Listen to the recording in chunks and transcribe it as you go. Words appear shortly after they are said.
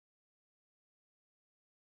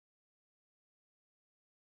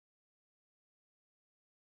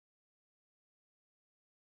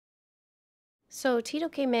So Tito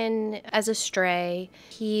came in as a stray.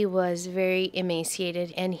 He was very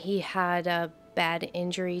emaciated and he had a bad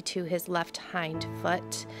injury to his left hind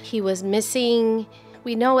foot. He was missing,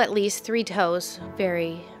 we know, at least 3 toes.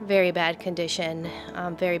 Very, very bad condition,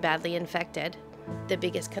 very badly infected. The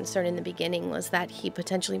biggest concern in the beginning was that he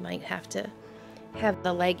potentially might have to have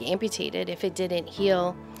the leg amputated if it didn't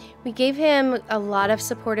heal. We gave him a lot of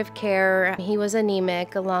supportive care. He was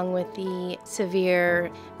anemic along with the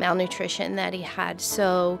severe malnutrition that he had.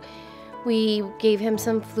 So we gave him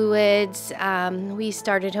some fluids. We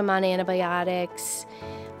started him on antibiotics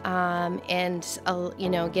and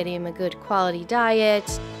getting him a good quality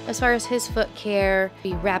diet. As far as his foot care,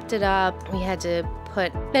 we wrapped it up. We had to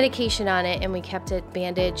put medication on it and we kept it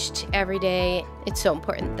bandaged every day. It's so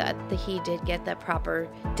important that he did get the proper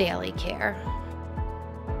daily care.